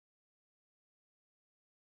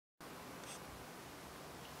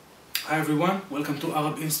Hi everyone, welcome to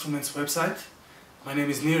Arab Instruments website. My name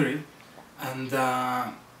is Niri, and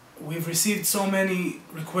we've received so many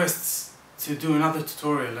requests to do another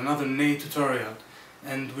tutorial, another Ney tutorial,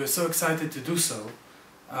 and we're so excited to do so.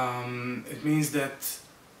 It means that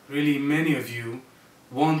really many of you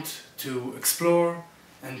want to explore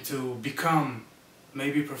and to become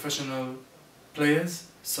maybe professional players.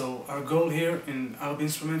 So our goal here in Arab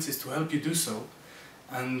Instruments is to help you do so,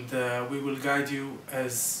 and we will guide you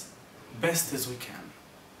as best as we can.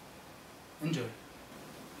 Enjoy.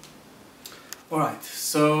 Alright,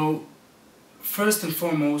 so first and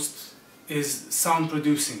foremost is sound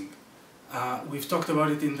producing. We've talked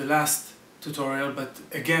about it in the last tutorial, but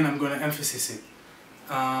again I'm going to emphasize it.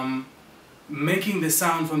 Making the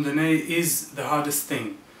sound from the Ney is the hardest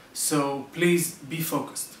thing, so please be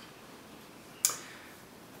focused.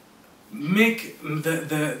 Make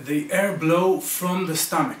the air blow from the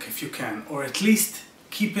stomach if you can, or at least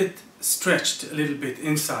keep it stretched a little bit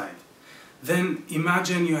inside. Then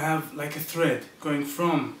imagine you have like a thread going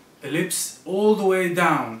from the lips all the way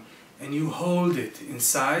down, and you hold it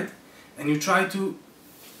inside and you try to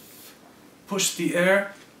push the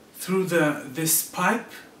air through this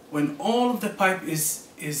pipe when all of the pipe is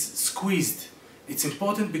squeezed. It's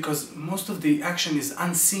important because most of the action is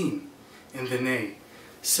unseen in the Ney,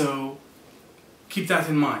 so keep that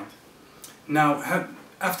in mind. Now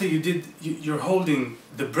after you're holding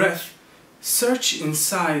the breath, search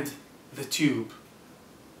inside the tube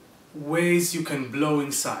ways you can blow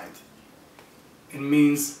inside. It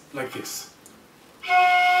means like this.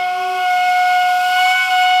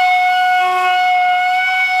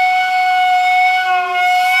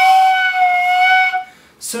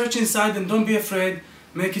 Search inside and don't be afraid.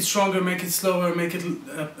 Make it stronger, make it slower, make it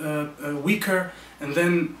weaker, and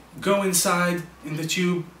then go inside in the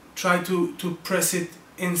tube. Try to press it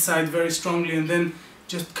inside very strongly, and then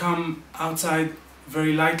just come outside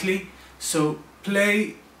very lightly. So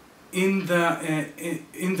play in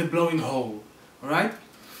the blowing hole. All right.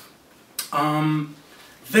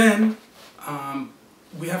 Then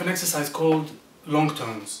we have an exercise called long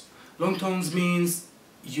tones. Long tones means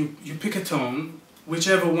you pick a tone,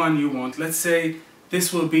 whichever one you want. Let's say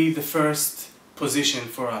this will be the first position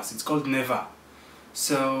for us. It's called neva.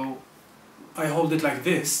 So I hold it like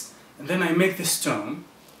this, and then I make this tone.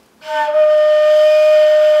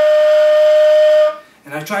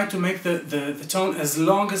 And I try to make the tone as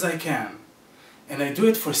long as I can. And I do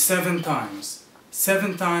it for 7 times.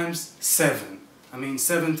 7 times 7. I mean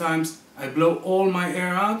 7 times I blow all my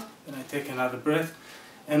air out, then I take another breath,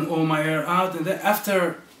 and all my air out. And then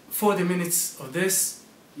after 40 minutes of this,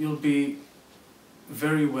 you'll be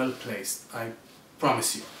very well placed, I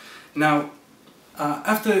promise you. Now,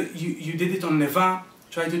 after you did it on neva,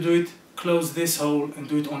 try to do it, close this hole and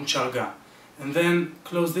do it on charga. And then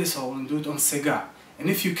close this hole and do it on sega. And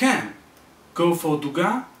if you can, go for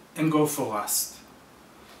duga and go for rast.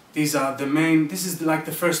 These are the main, this is like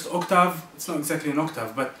the first octave. It's not exactly an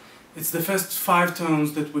octave, but it's the first 5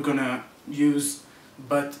 tones that we're gonna use.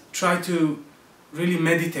 But try to really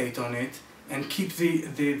meditate on it and keep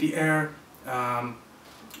the air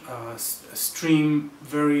stream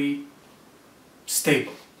very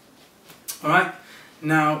stable. Alright?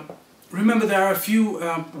 Now, remember there are a few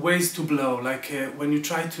ways to blow, like when you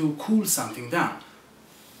try to cool something down,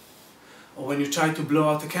 or when you try to blow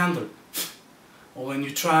out a candle, or when you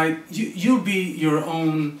try, you'll be your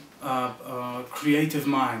own creative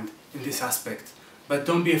mind in this aspect, but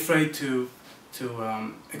don't be afraid to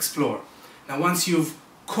explore. Now once you've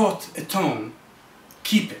caught a tone,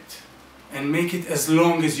 keep it and make it as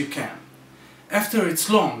long as you can. After it's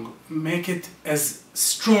long, make it as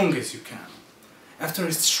strong as you can. After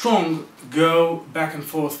it's strong, go back and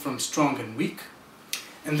forth from strong and weak.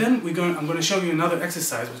 And then I'm going to show you another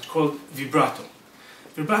exercise which is called vibrato.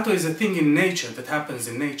 Vibrato is a thing in nature that happens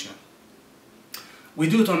in nature. We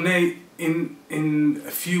do it on Ney in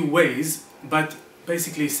a few ways, but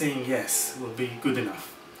basically saying yes will be good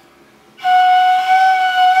enough.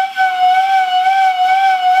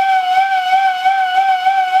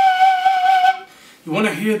 You want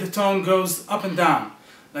to hear the tone goes up and down,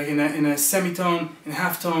 like in a semitone, in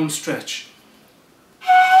half-tone stretch.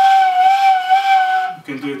 You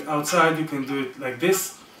can do it outside, you can do it like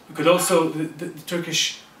this. You could also, the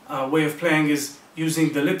Turkish way of playing is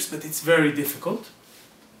using the lips, but it's very difficult.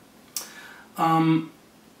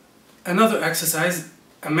 Another exercise,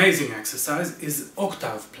 amazing exercise, is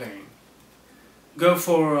octave playing. Go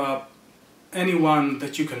for any one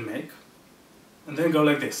that you can make, and then go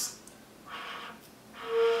like this.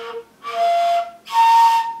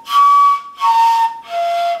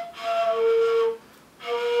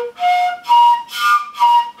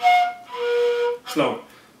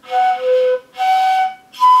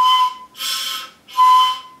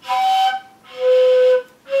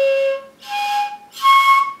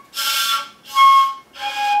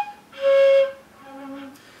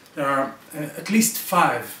 there are at least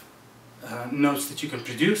 5 notes that you can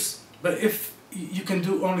produce, but if you can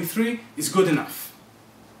do only 3, it's good enough.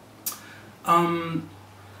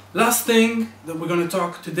 Last thing that we're going to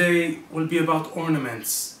talk today will be about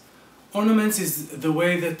ornaments. Ornaments is the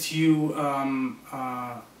way that you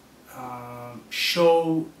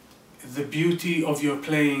show the beauty of your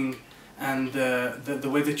playing and the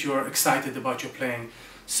way that you are excited about your playing.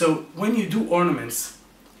 So when you do ornaments,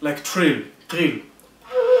 like trill,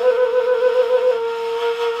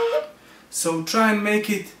 so try and make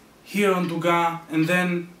it here on duga, and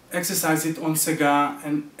then exercise it on sega,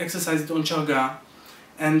 and exercise it on charga,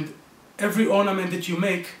 and every ornament that you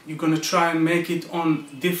make, you're going to try and make it on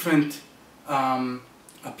different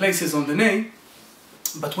places on the ney,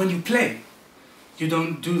 but when you play, you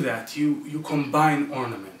don't do that, you combine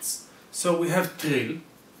ornaments. So we have trill,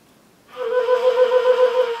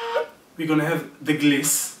 we're going to have the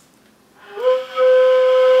gliss,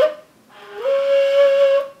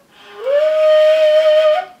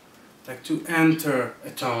 like to enter a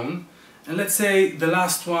tone, and let's say the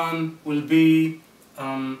last one will be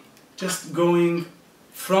just going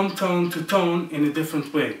from tone to tone in a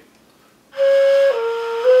different way.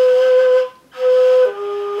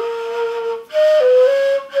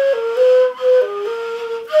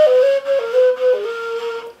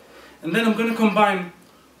 And then I'm going to combine.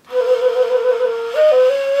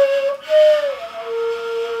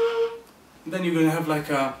 Then you're going to have like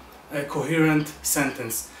a coherent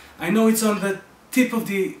sentence. I know it's on the tip of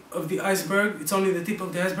the iceberg, it's only the tip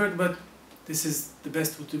of the iceberg, but this is the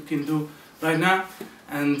best what you can do right now.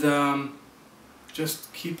 And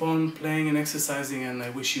just keep on playing and exercising, and I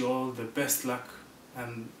wish you all the best luck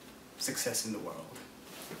and success in the world.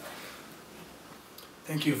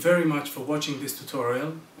 Thank you very much for watching this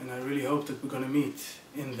tutorial, and I really hope that we're going to meet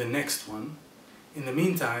in the next one. In the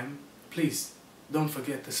meantime, please don't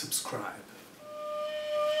forget to subscribe.